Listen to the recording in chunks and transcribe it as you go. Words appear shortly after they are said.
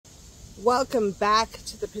Welcome back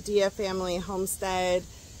to the Padilla Family Homestead.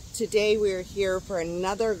 Today we are here for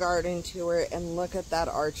another garden tour, and look at that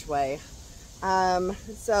archway.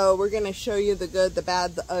 So we're going to show you the good, the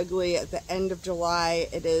bad, the ugly at the end of July.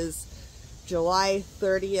 It is July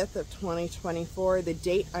 30th of 2024, the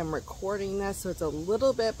date I'm recording this, so it's a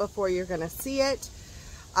little bit before you're going to see it.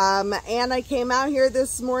 And I came out here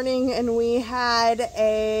this morning and we had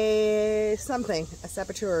a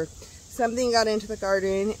saboteur. Something got into the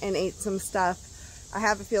garden and ate some stuff. I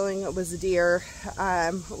have a feeling it was a deer,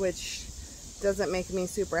 which doesn't make me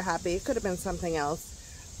super happy. It could have been something else.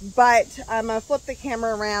 But I'm going to flip the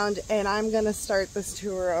camera around and I'm going to start this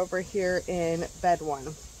tour over here in bed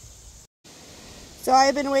one. So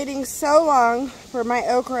I've been waiting so long for my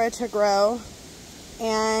okra to grow,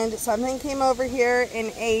 and something came over here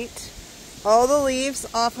and ate all the leaves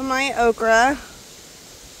off of my okra.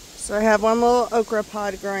 So I have one little okra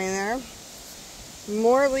pod growing there.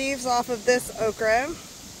 More leaves off of this okra.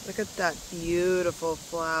 Look at that beautiful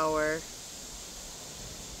flower.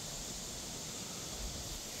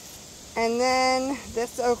 And then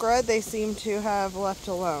this okra they seem to have left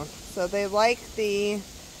alone. So they like the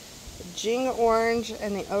Jing orange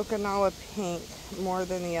and the Okinawa pink more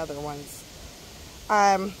than the other ones.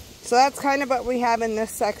 So that's kind of what we have in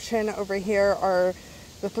this section. Over here are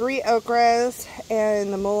the 3 okras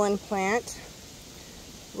and the mullein plant,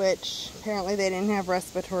 which apparently they didn't have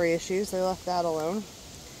respiratory issues. They left that alone.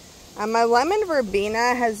 My lemon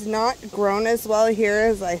verbena has not grown as well here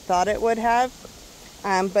as I thought it would have,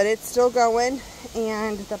 but it's still going.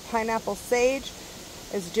 And the pineapple sage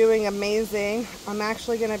is doing amazing. I'm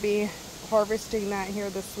actually going to be harvesting that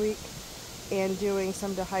here this week and doing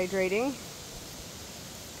some dehydrating.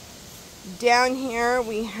 Down here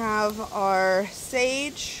we have our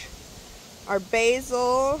sage, our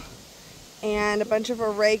basil, and a bunch of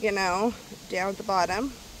oregano down at the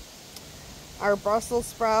bottom. Our Brussels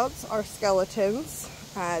sprouts are skeletons.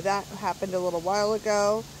 That happened a little while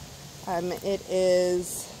ago. It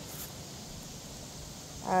is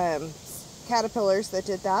caterpillars that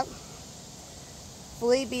did that.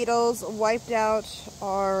 Flea beetles wiped out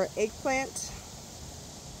our eggplant.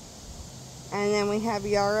 And then we have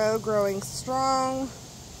yarrow growing strong.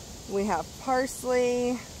 We have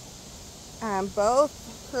parsley,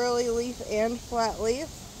 both curly leaf and flat leaf.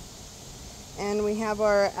 And we have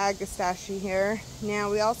our agastache here.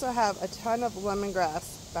 Now we also have a ton of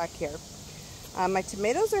lemongrass back here. My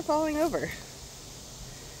tomatoes are falling over,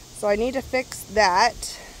 so I need to fix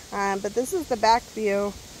that. But this is the back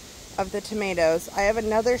view of the tomatoes. I have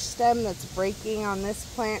another stem that's breaking on this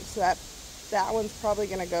plant, so that one's probably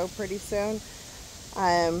going to go pretty soon.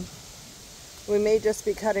 We may just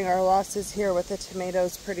be cutting our losses here with the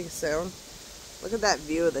tomatoes pretty soon. Look at that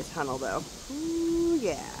view of the tunnel though. Ooh,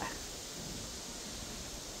 yeah.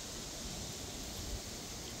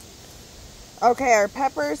 Okay, our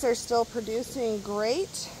peppers are still producing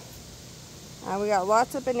great. We got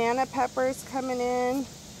lots of banana peppers coming in.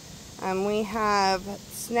 We have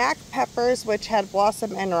snack peppers, which had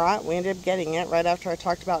blossom end rot. We ended up getting it right after I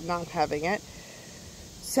talked about not having it.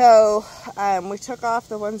 So we took off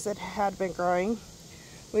the ones that had been growing.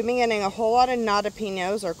 We've been getting a whole lot of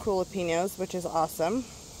nadapinos or culipinos, which is awesome.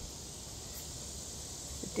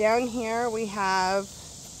 Down here we have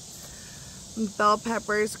bell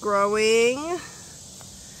peppers growing,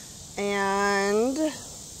 and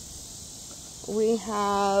we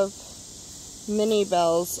have mini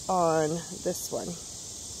bells on this one.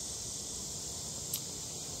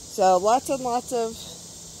 So lots and lots of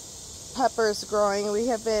peppers growing. We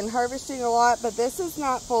have been harvesting a lot, but this is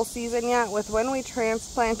not full season yet. With when we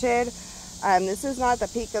transplanted, this is not the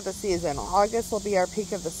peak of the season. August will be our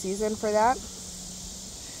peak of the season for that.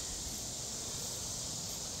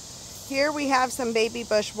 Here we have some baby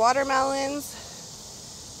bush watermelons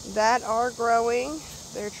that are growing.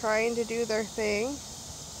 They're trying to do their thing.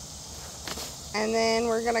 And then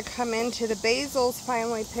we're going to come into the basils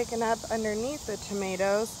finally picking up underneath the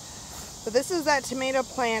tomatoes. But this is that tomato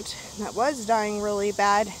plant that was dying really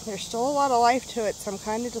bad. There's still a lot of life to it, so I'm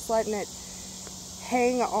kind of just letting it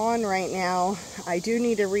hang on right now. I do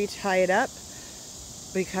need to re-tie it up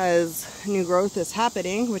because new growth is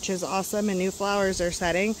happening, which is awesome, and new flowers are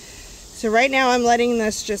setting. So right now I'm letting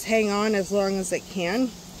this just hang on as long as it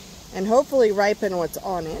can and hopefully ripen what's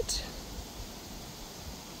on it.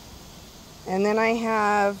 And then I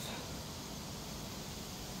have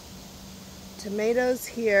tomatoes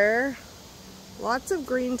here. Lots of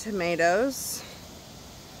green tomatoes.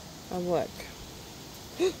 Oh, look.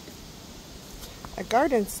 A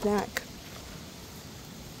garden snack.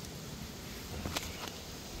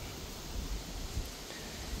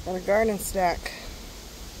 Got a garden stack.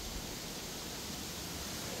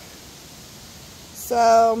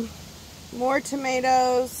 So, more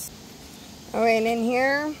tomatoes. Oh, and in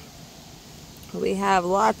here, we have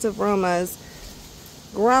lots of Romas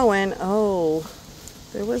growing. Oh,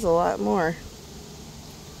 there was a lot more. I'm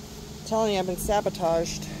telling you, I've been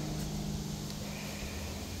sabotaged.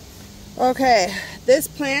 Okay, this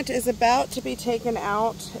plant is about to be taken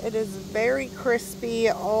out. It is very crispy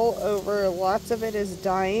all over. Lots of it is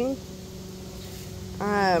dying.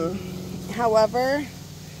 However,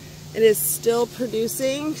 it is still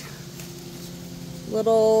producing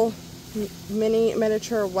little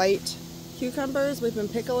miniature white cucumbers. We've been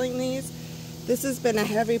pickling these. This has been a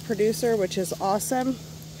heavy producer, which is awesome.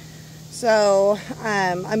 So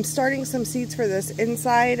I'm starting some seeds for this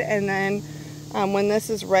inside, and then when this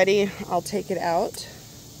is ready, I'll take it out.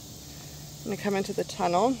 I'm going to come into the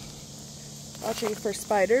tunnel, watching for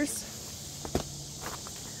spiders.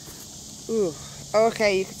 Ooh,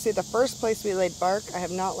 okay, you can see the first place we laid bark. I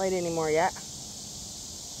have not laid any more yet.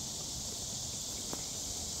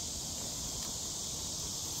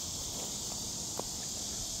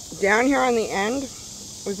 Down here on the end,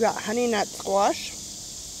 we've got honey nut squash.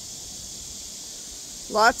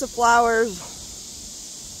 Lots of flowers.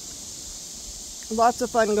 Lots of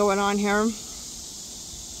fun going on here.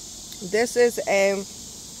 This is a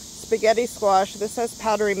spaghetti squash. This has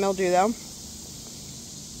powdery mildew though.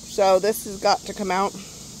 So this has got to come out.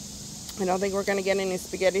 I don't think we're going to get any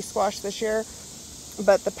spaghetti squash this year.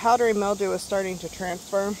 But the powdery mildew is starting to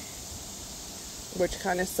transfer, which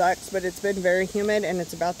kind of sucks, but it's been very humid and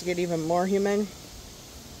it's about to get even more humid.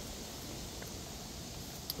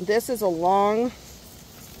 This is a long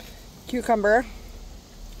cucumber.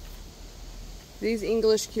 These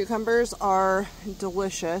English cucumbers are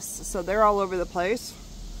delicious, so they're all over the place.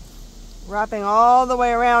 Wrapping all the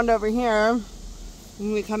way around over here,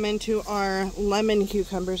 when we come into our lemon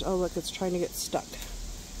cucumbers. Oh look, it's trying to get stuck.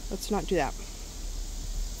 Let's not do that.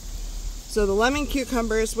 So the lemon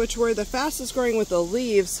cucumbers, which were the fastest growing with the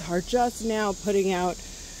leaves, are just now putting out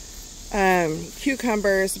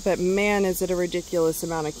cucumbers, but man, is it a ridiculous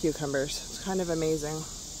amount of cucumbers. It's kind of amazing.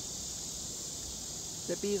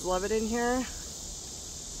 The bees love it in here.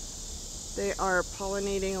 They are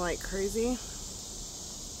pollinating like crazy.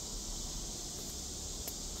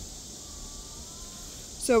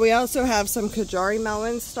 So we also have some Kajari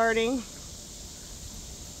melons starting.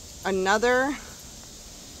 Another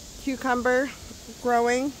cucumber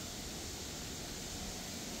growing.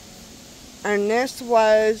 And this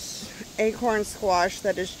was acorn squash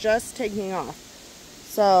that is just taking off.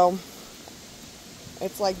 So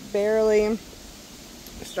it's like barely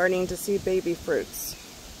starting to see baby fruits.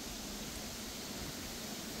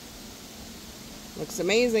 Looks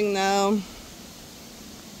amazing though.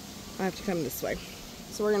 I have to come this way.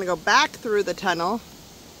 So we're gonna go back through the tunnel.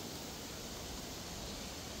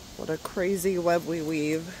 What a crazy web we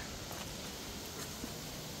weave.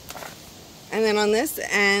 And then on this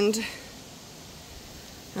end,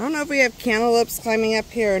 I don't know if we have cantaloupes climbing up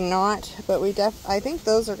here or not, but I think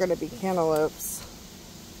those are gonna be cantaloupes.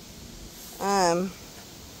 And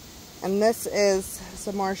this is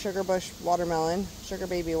some more sugar bush watermelon, sugar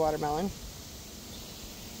baby watermelon.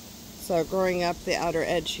 So growing up the outer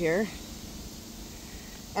edge here.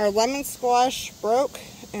 Our lemon squash broke,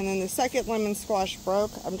 and then the second lemon squash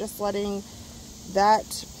broke. I'm just letting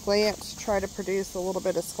that plant try to produce a little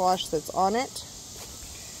bit of squash that's on it.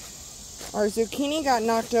 Our zucchini got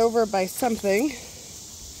knocked over by something,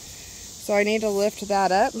 so I need to lift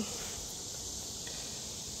that up.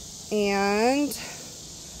 And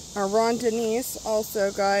our Rondenise also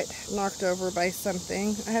got knocked over by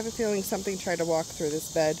something. I have a feeling something tried to walk through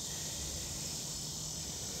this bed.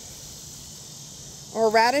 Our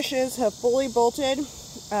radishes have fully bolted.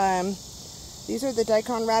 These are the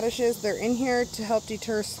daikon radishes. They're in here to help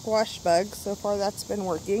deter squash bugs. So far that's been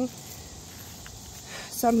working.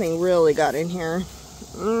 Something really got in here.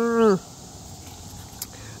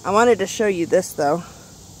 I wanted to show you this though.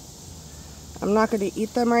 I'm not going to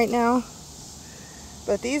eat them right now.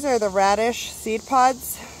 But these are the radish seed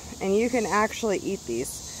pods. And you can actually eat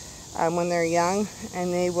these when they're young.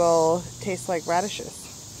 And they will taste like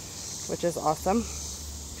radishes, which is awesome.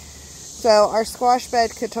 So our squash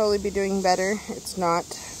bed could totally be doing better. It's not,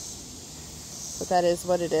 but that is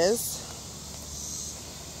what it is.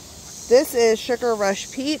 This is Sugar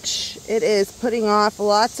Rush Peach. It is putting off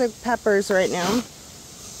lots of peppers right now.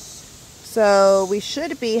 So we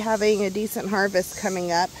should be having a decent harvest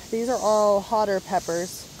coming up. These are all hotter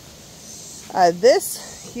peppers.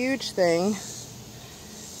 This huge thing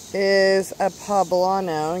is a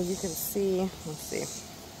poblano. You can see, let's see.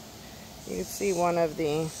 You can see one of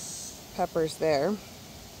the peppers there.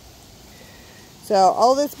 So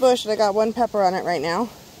all this bush, I got one pepper on it right now.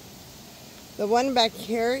 The one back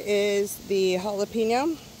here is the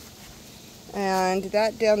jalapeno, and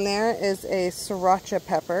that down there is a sriracha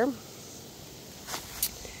pepper.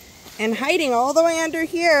 And hiding all the way under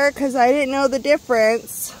here, because I didn't know the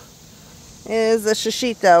difference, is the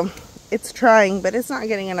shishito. It's trying, but it's not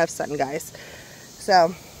getting enough sun, guys.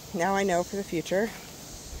 So now I know for the future.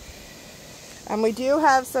 And we do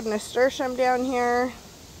have some nasturtium down here.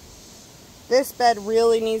 This bed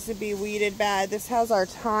really needs to be weeded bad. This has our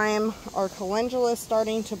thyme. Our calendula is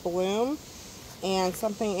starting to bloom, and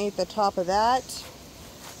something ate the top of that.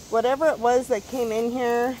 Whatever it was that came in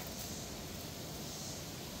here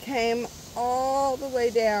came all the way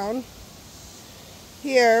down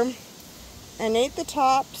here and ate the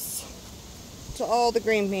tops to all the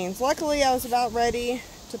green beans. Luckily, I was about ready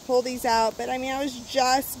to pull these out, but I mean, I was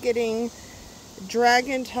just getting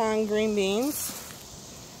dragon tongue green beans.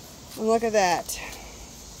 And look at that.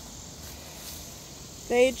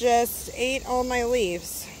 They just ate all my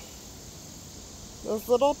leaves. Those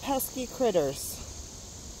little pesky critters.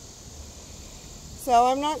 So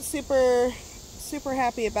I'm not super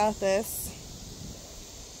happy about this,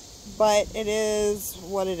 but it is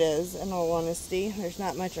what it is, in all honesty. There's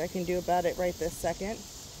not much I can do about it right this second.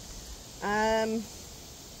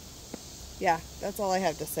 Yeah, that's all I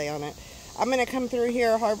have to say on it. I'm going to come through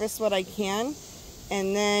here, harvest what I can,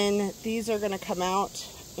 and then these are going to come out,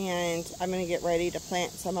 and I'm going to get ready to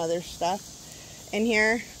plant some other stuff in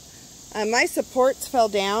here. My supports fell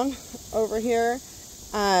down over here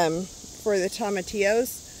for the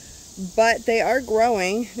tomatillos, but they are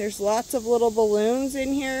growing. There's lots of little balloons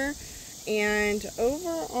in here, and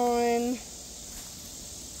over on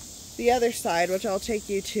the other side, which I'll take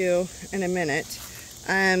you to in a minute,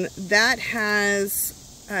 that has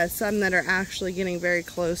some that are actually getting very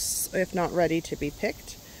close, if not ready to be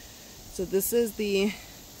picked. So this is the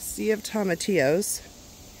sea of tomatillos.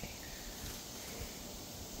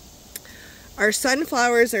 Our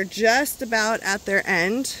sunflowers are just about at their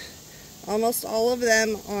end. Almost all of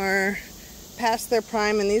them are past their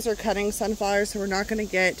prime, and these are cutting sunflowers, so we're not going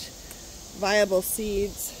to get viable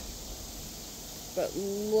seeds. But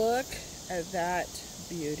look at that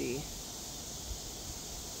beauty.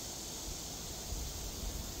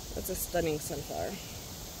 That's a stunning sunflower.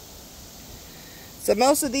 So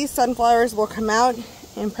most of these sunflowers will come out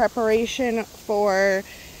in preparation for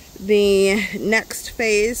the next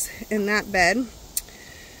phase in that bed.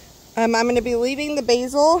 I'm going to be leaving the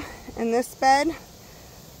basil in this bed,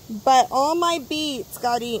 but all my beets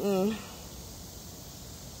got eaten.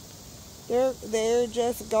 They're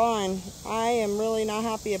just gone. I am really not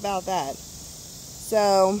happy about that.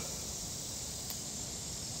 So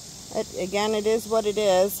again, it is what it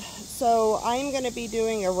is. So I'm going to be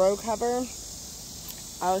doing a row cover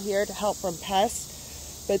out here to help from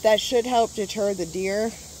pests, but that should help deter the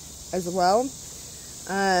deer as well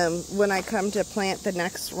when I come to plant the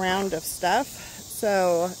next round of stuff.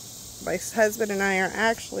 So my husband and I are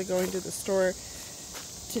actually going to the store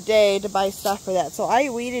today to buy stuff for that. So I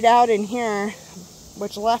weeded out in here,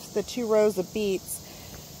 which left the 2 rows of beets,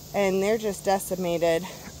 and they're just decimated.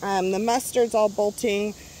 The mustard's all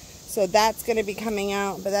bolting, so that's going to be coming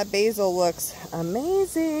out, but that basil looks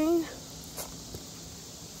amazing.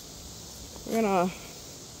 We're going to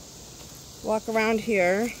walk around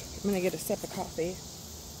here. I'm going to get a sip of coffee.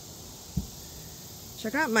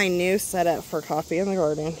 Check out my new setup for coffee in the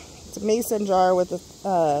garden. It's a mason jar with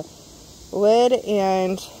a lid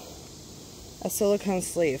and a silicone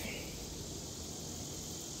sleeve.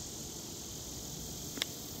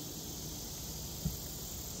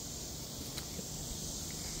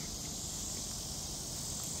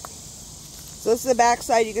 So this is the back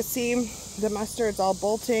side. You can see the mustard's all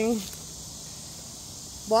bolting.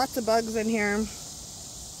 Lots of bugs in here.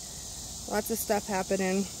 Lots of stuff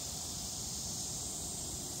happening.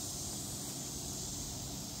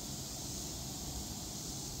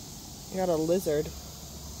 I got a lizard.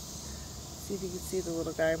 See if you can see the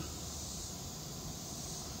little guy.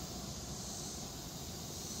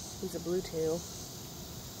 He's a blue tail.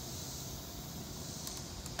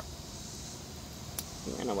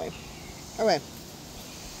 He ran away. Okay.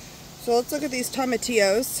 So let's look at these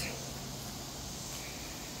tomatillos.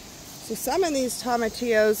 So some of these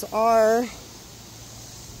tomatillos are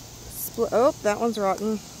split. Oh, that one's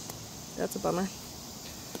rotten. That's a bummer.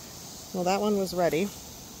 Well, that one was ready.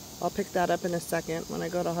 I'll pick that up in a second when I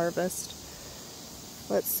go to harvest.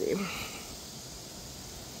 Let's see.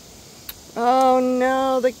 Oh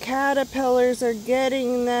no, the caterpillars are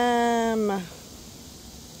getting them.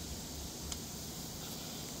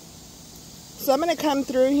 So I'm going to come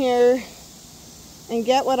through here and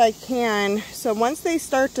get what I can. So once they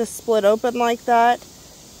start to split open like that,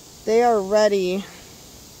 they are ready.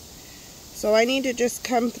 So I need to just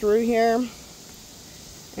come through here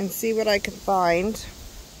and see what I can find.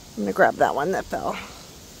 I'm gonna grab that one that fell.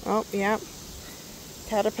 Oh, yeah.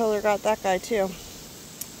 Caterpillar got that guy too.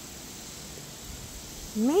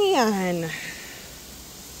 Man,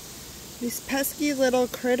 these pesky little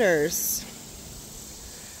critters.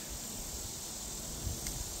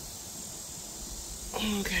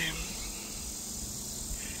 Okay.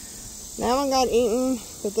 That one got eaten,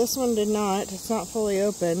 but this one did not. It's not fully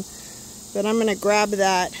open, but I'm gonna grab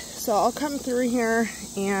that. So I'll come through here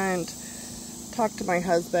and talk to my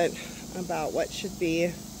husband about what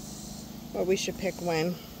we should pick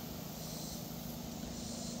when.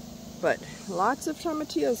 But lots of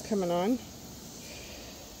tomatillos coming on.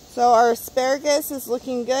 So our asparagus is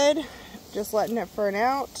looking good. Just letting it fern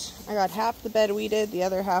out. I got half the bed weeded, the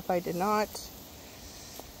other half I did not.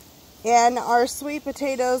 And our sweet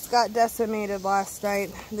potatoes got decimated last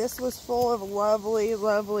night. This was full of lovely,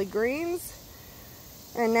 lovely greens.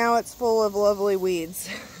 And now it's full of lovely weeds.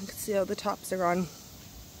 You can see how the tops are gone.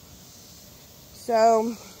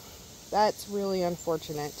 So that's really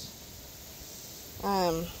unfortunate.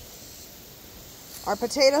 Our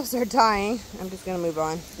potatoes are dying. I'm just going to move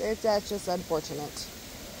on. That's just unfortunate.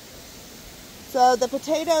 So the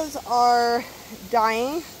potatoes are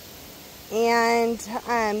dying. And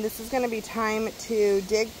this is going to be time to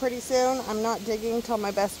dig pretty soon. I'm not digging until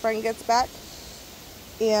my best friend gets back.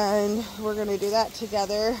 And we're going to do that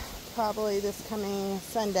together probably this coming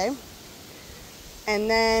Sunday. And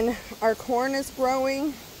then our corn is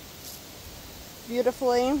growing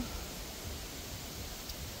beautifully.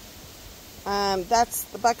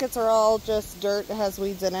 The buckets are all just dirt that has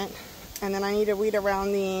weeds in it. And then I need to weed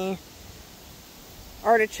around the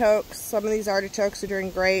artichokes. Some of these artichokes are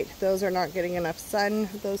doing great. Those are not getting enough sun,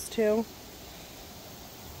 those two.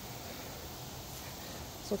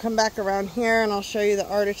 So come back around here and I'll show you the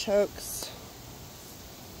artichokes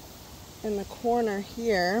in the corner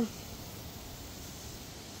here.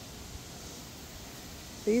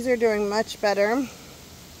 These are doing much better.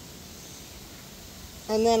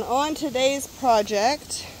 And then on today's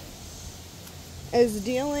project is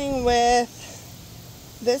dealing with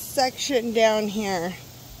this section down here.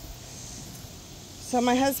 So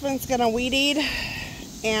my husband's gonna weed eat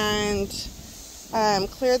and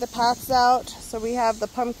clear the paths out. So we have the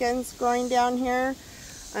pumpkins growing down here,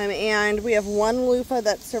 and we have one loofah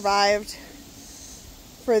that survived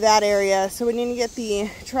for that area. So we need to get the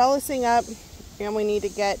trellising up, and we need to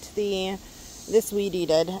get this weed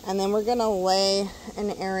eated, and then we're gonna lay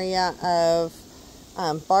an area of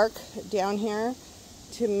bark down here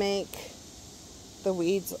to make the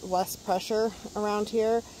weeds less pressure around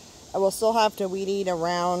here. I will still have to weed eat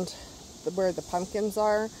around where the pumpkins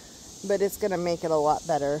are, but it's going to make it a lot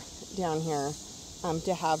better down here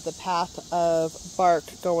to have the path of bark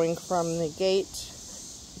going from the gate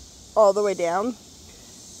all the way down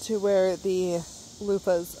to where the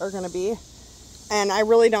loofahs are going to be. And I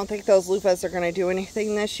really don't think those loofahs are going to do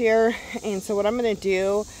anything this year. And so what I'm going to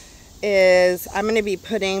do is I'm going to be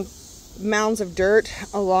putting mounds of dirt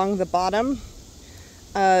along the bottom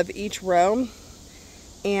of each row,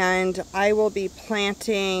 and I will be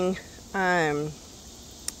planting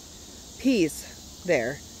peas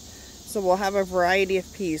there. So we'll have a variety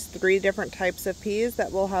of peas, 3 different types of peas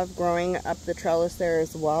that we'll have growing up the trellis there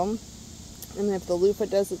as well. And if the loofah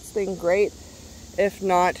does its thing, great. If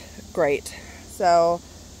not, great. So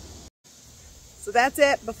that's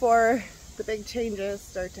it before the big changes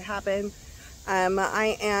start to happen.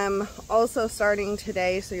 I am also starting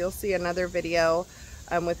today, so you'll see another video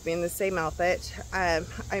with me in the same outfit.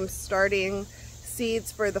 I'm starting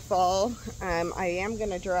seeds for the fall. I am going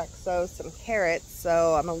to direct sow some carrots,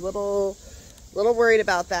 so I'm a little worried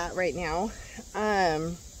about that right now.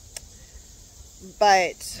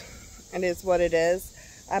 But it is what it is.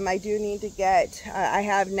 I do need to get, I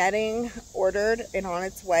have netting ordered and on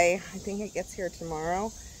its way. I think it gets here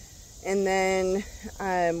tomorrow. And then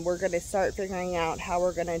we're going to start figuring out how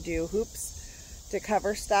we're going to do hoops to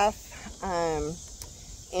cover stuff.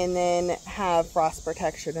 And then have frost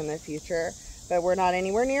protection in the future. But we're not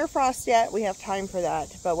anywhere near frost yet. We have time for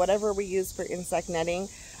that. But whatever we use for insect netting,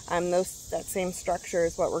 that same structure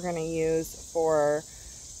is what we're going to use for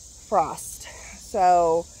frost.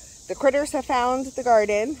 So the critters have found the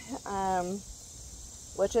garden,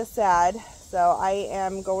 which is sad. So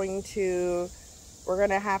we're going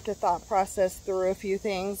to have to thought process through a few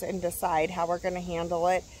things and decide how we're going to handle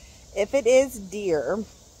it. If it is deer,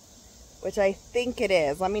 which I think it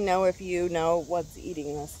is. Let me know if you know what's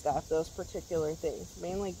eating this stuff, those particular things.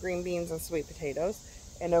 Mainly green beans and sweet potatoes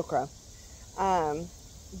and okra.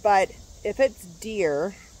 But if it's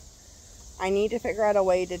deer, I need to figure out a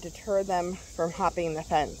way to deter them from hopping the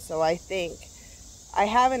fence. So I think I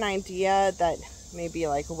have an idea that may be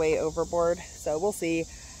like way overboard. So we'll see.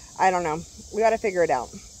 I don't know. We got to figure it out.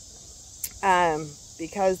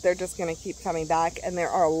 Because they're just going to keep coming back, and there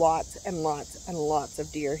are lots and lots and lots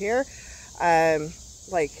of deer here.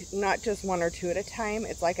 Like not just 1 or 2 at a time.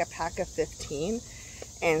 It's like a pack of 15.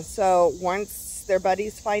 And so once their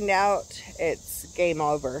buddies find out, it's game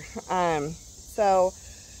over. So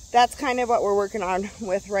that's kind of what we're working on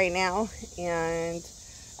with right now, and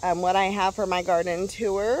what I have for my garden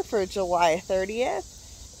tour for July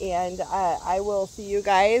 30th. And I will see you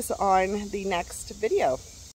guys on the next video.